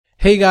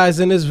Hey guys,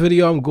 in this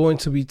video I'm going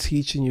to be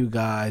teaching you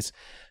guys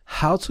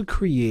how to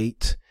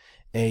create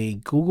a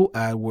Google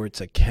AdWords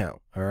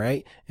account, all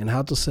right, and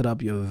how to set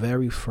up your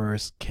very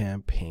first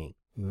campaign.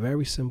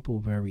 Very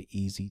simple, very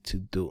easy to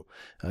do.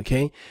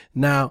 Okay,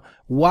 now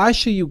why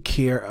should you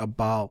care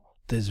about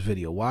this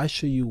video? Why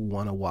should you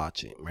want to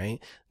watch it? Right,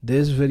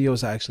 this video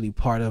is actually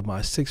part of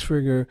my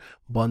 6-figure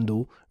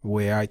bundle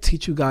where I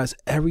teach you guys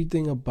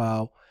everything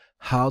about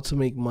how to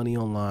make money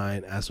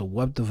online as a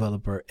web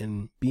developer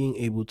and being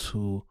able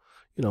to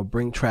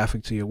bring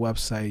traffic to your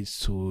websites,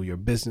 to your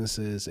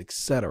businesses,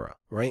 etc.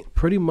 Right?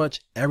 Pretty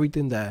much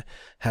everything that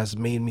has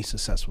made me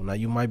successful. Now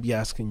you might be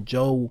asking,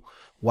 Joe,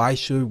 why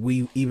should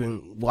we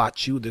even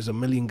watch you? There's a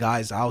million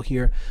guys out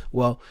here.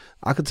 Well,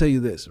 I could tell you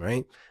this,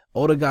 right?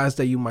 All the guys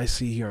that you might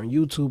see here on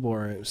YouTube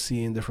or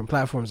see in different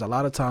platforms, a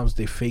lot of times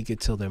they fake it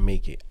till they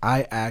make it.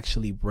 I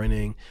actually bring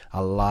in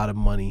a lot of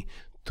money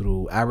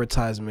through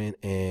advertisement,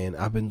 and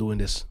I've been doing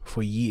this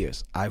for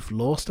years. I've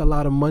lost a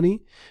lot of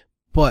money,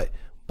 but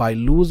by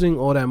losing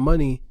all that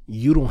money,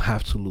 you don't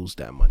have to lose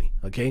that money,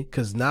 okay?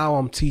 Because now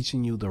I'm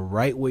teaching you the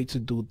right way to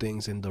do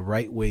things and the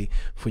right way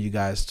for you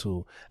guys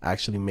to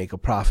actually make a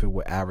profit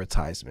with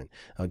advertisement,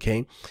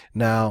 okay?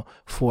 Now,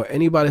 for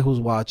anybody who's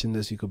watching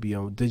this, you could be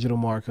a digital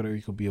marketer,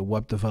 you could be a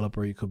web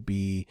developer, you could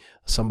be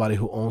somebody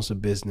who owns a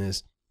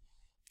business.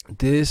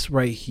 This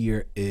right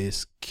here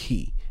is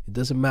key. It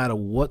doesn't matter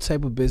what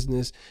type of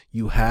business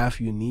you have,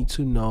 you need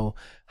to know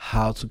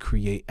how to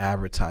create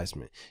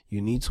advertisement.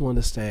 You need to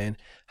understand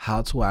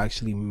how to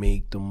actually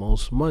make the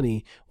most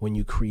money when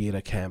you create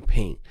a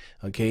campaign.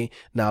 Okay,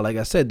 now like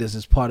I said, this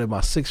is part of my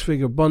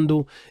 6-figure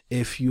bundle.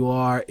 If you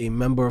are a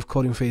member of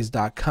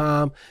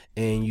CodingPhase.com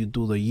and you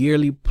do the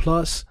yearly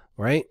plus,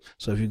 right?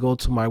 So if you go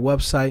to my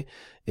website,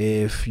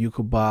 if you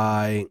could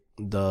buy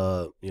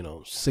the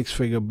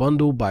 6-figure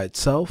bundle by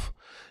itself,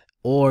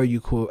 or you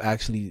could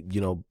actually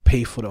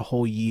pay for the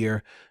whole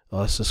year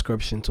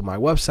subscription to my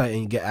website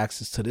and get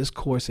access to this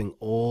course and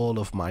all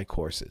of my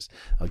courses.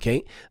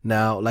 Okay,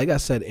 now like I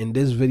said, in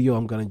this video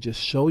I'm going to just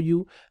show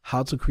you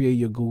how to create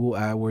your Google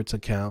AdWords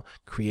account,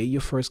 create your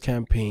first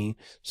campaign,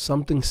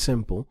 something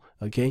simple.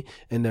 Okay,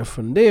 and then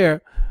from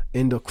there,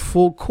 in the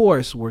full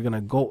course, we're going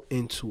to go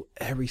into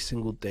every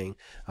single thing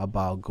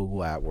about Google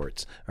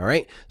AdWords. All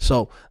right.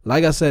 So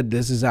like I said,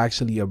 this is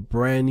actually a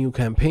brand new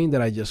campaign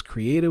that I just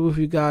created with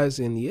you guys.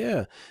 And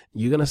yeah,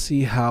 you're going to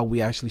see how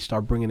we actually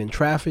start bringing in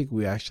traffic.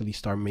 We actually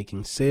start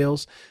making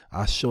sales.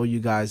 I'll show you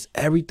guys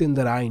everything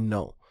that I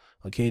know.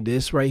 Okay,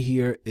 this right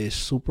here is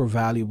super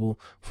valuable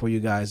for you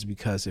guys,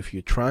 because if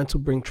you're trying to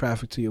bring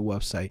traffic to your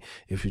website,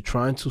 if you're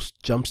trying to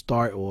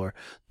jumpstart or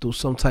do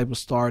some type of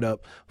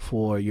startup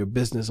for your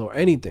business or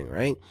anything,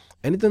 right?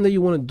 Anything that you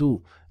want to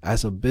do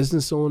as a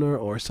business owner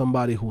or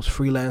somebody who's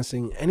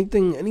freelancing,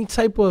 anything, any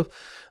type of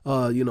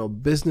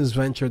business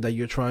venture that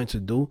you're trying to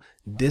do,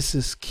 this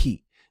is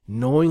key.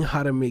 Knowing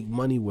how to make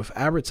money with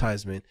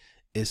advertisement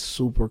is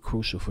super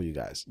crucial for you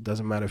guys. It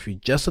doesn't matter if you're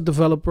just a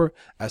developer.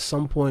 At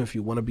some point, if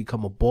you want to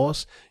become a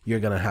boss,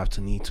 you're gonna have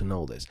to need to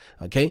know this.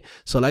 Okay,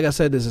 so like I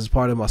said, this is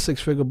part of my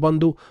 6-figure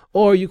bundle,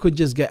 or you could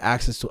just get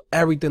access to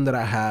everything that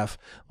I have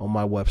on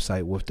my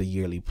website with the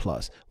yearly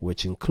plus,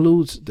 which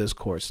includes this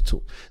course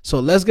too. So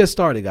let's get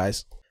started,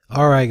 guys.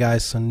 All right,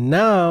 guys, so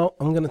now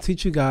I'm going to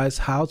teach you guys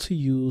how to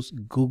use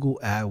Google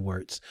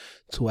AdWords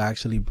to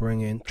actually bring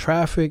in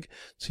traffic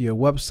to your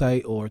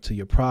website or to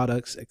your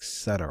products,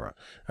 etc.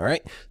 All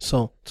right,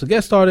 so to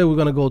get started, we're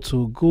going to go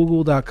to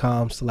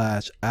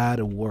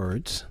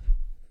google.com/AdWords.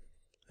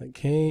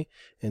 Okay,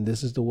 and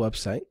this is the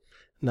website.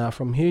 Now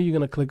from here, you're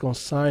going to click on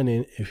sign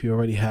in if you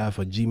already have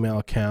a Gmail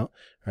account,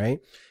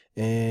 right?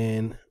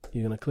 And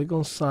you're going to click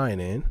on sign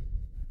in.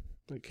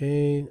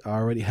 Okay, I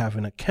already have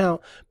an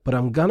account, but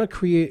I'm gonna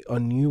create a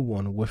new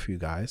one with you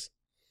guys.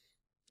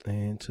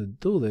 And to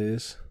do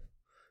this,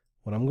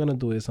 what I'm gonna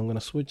do is I'm gonna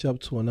switch up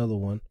to another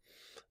one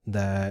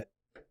that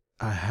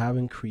I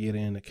haven't created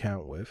an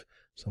account with.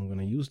 So I'm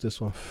gonna use this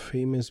one,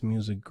 Famous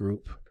Music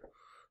Group.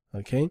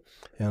 Okay,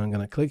 and I'm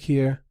gonna click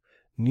here,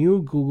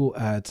 new Google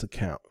Ads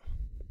account.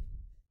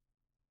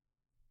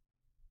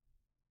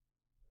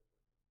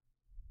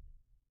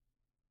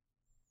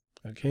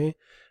 Okay,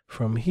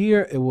 from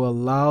here it will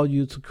allow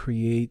you to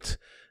create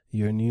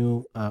your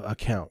new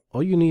account.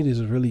 All you need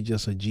is really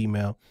just a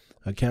Gmail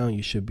account.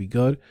 You should be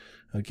good.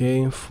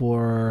 Okay,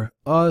 for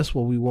us,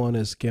 what we want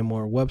is get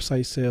more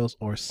website sales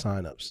or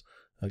signups.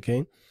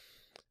 Okay,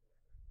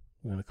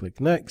 we're gonna click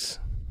next,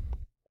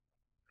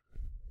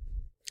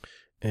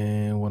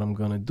 and what I'm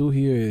gonna do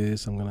here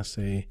is I'm gonna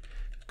say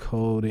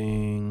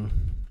coding,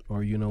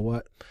 or you know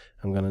what,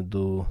 I'm gonna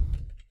do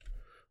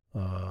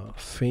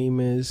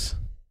famous.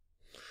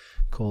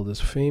 Call this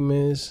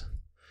famous,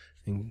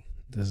 and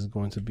this is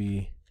going to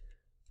be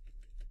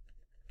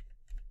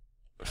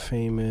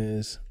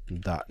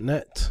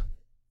famous.net.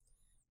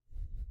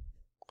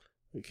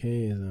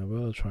 Okay, and I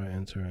will try to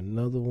enter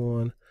another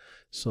one.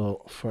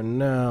 So for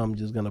now, I'm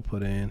just gonna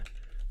put in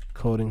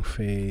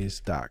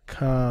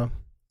CodingPhase.com.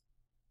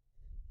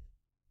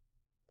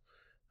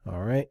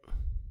 All right,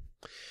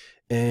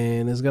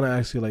 And it's gonna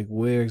ask you like,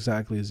 where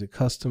exactly is it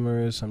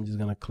customers? So I'm just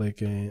gonna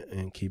click in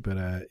and keep it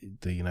at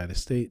the United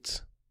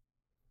States.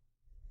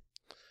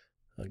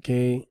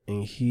 Okay,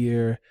 and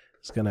here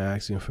it's gonna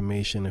ask you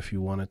information if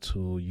you wanted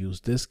to use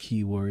this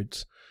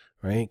keywords,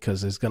 right?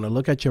 Because it's gonna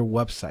look at your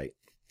website,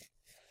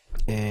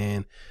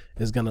 and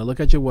it's gonna look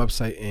at your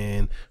website,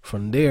 and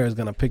from there it's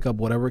gonna pick up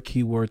whatever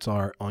keywords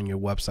are on your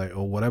website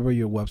or whatever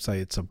your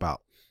website it's about.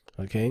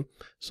 Okay,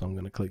 so I'm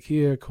gonna click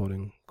here,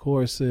 coding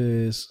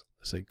courses.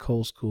 Say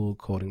code school,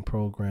 coding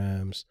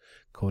programs,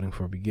 coding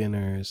for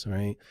beginners,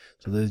 right?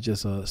 So this is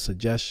just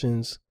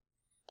suggestions.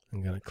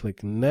 I'm gonna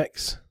click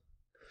next.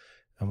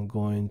 I'm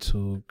going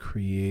to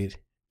create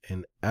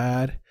an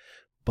ad,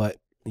 but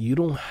you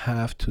don't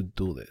have to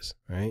do this,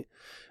 right?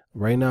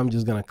 Right now I'm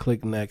just gonna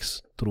click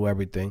next through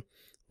everything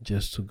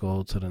just to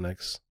go to the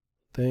next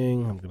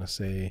thing. I'm gonna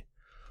say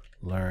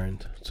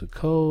learn to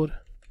code,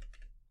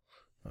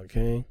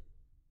 okay?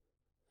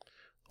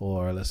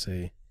 Or let's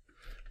say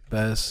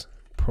best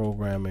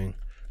programming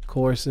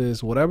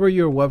courses. Whatever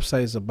your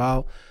website is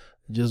about,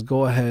 just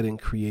go ahead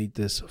and create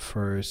this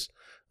first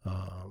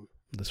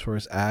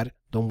ad.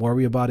 Don't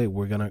worry about it.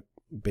 We're gonna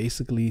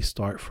basically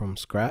start from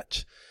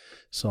scratch.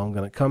 So I'm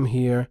gonna come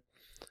here,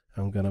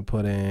 I'm gonna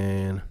put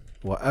in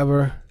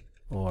whatever,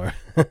 or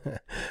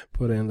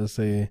put in, let's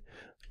say,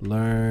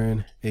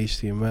 learn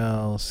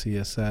HTML,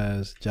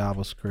 CSS,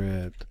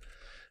 JavaScript,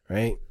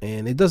 right?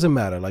 And it doesn't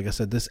matter. Like I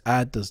said, this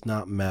ad does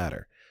not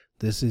matter.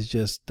 This is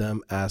just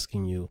them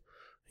asking you,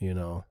 you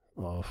know,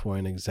 for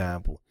an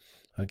example.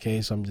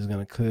 Okay, so I'm just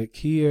gonna click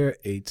here,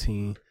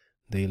 18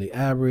 daily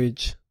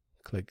average,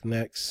 click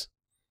next.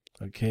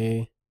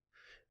 Okay,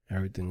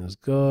 everything is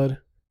good.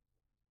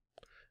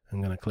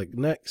 I'm gonna click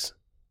next,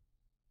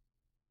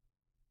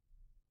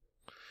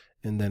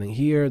 and then in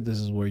here, this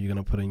is where you're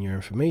gonna put in your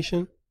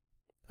information.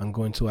 I'm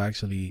going to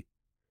actually,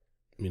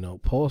 you know,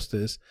 post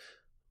this,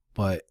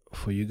 but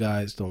for you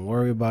guys, don't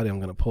worry about it. I'm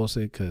gonna post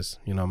it because,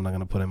 you know, I'm not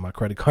gonna put in my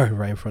credit card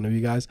right in front of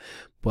you guys,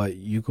 but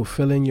you could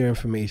fill in your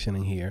information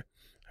in here.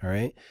 All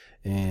right,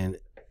 and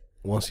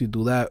once you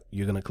do that,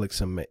 you're gonna click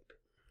submit.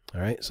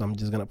 All right, so I'm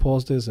just gonna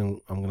pause this and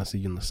I'm gonna see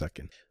you in a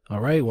second.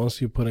 All right,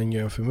 once you put in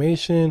your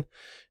information,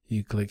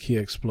 you click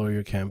here, explore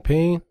your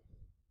campaign,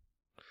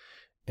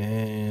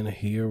 and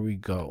here we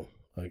go.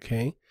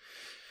 Okay,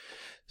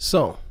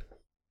 so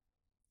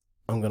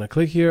I'm gonna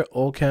click here,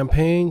 all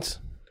campaigns.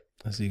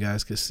 As you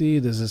guys can see,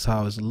 this is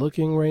how it's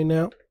looking right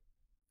now.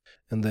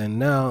 And then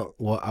now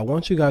what I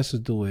want you guys to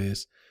do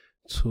is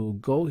to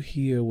go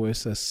here where it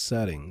says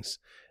settings,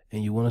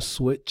 and you want to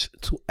switch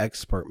to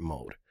expert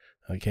mode.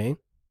 Okay,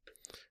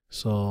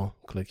 so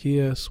click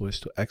here,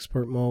 switch to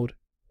expert mode.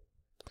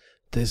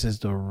 This is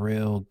the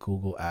real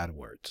Google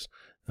AdWords.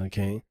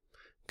 Okay,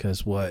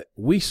 because what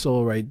we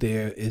saw right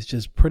there is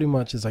just pretty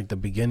much is like the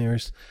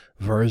beginner's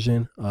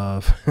version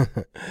of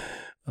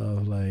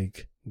of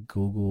like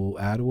Google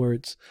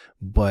AdWords,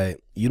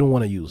 but you don't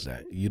want to use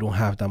that. You don't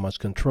have that much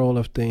control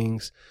of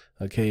things.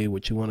 Okay,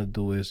 what you want to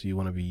do is you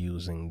want to be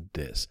using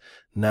this.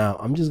 Now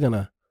I'm just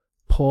gonna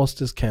pause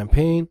this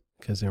campaign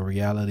because in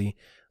reality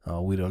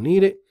we don't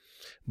need it,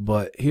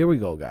 but here we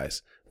go,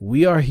 guys.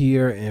 We are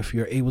here, and if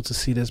you're able to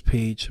see this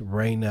page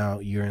right now,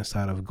 you're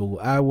inside of Google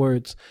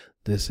AdWords.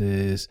 This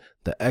is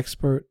the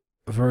expert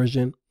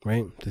version,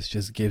 right? This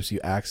just gives you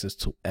access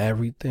to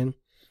everything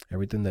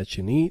that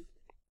you need,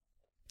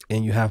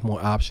 and you have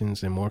more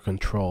options and more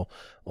control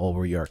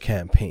over your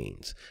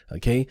campaigns.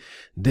 Okay,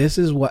 this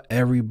is what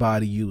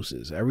everybody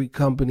uses. Every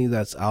company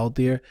that's out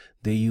there,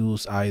 they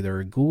use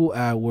either Google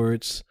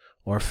AdWords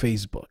or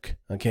Facebook.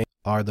 Okay,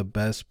 are the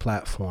best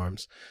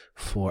platforms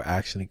for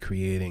actually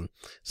creating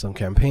some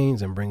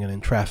campaigns and bringing in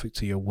traffic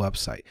to your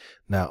website.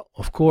 Now,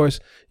 of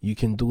course, you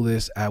can do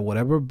this at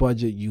whatever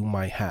budget you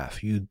might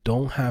have. You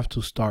don't have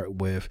to start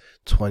with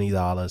 $20,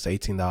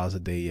 $18 a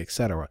day,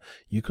 etc.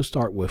 You could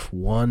start with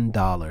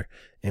 $1,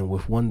 and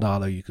with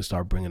 $1, you can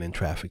start bringing in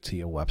traffic to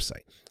your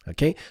website.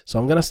 Okay, so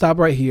I'm gonna stop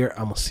right here.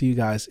 I'm gonna see you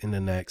guys in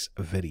the next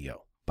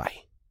video.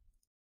 Bye.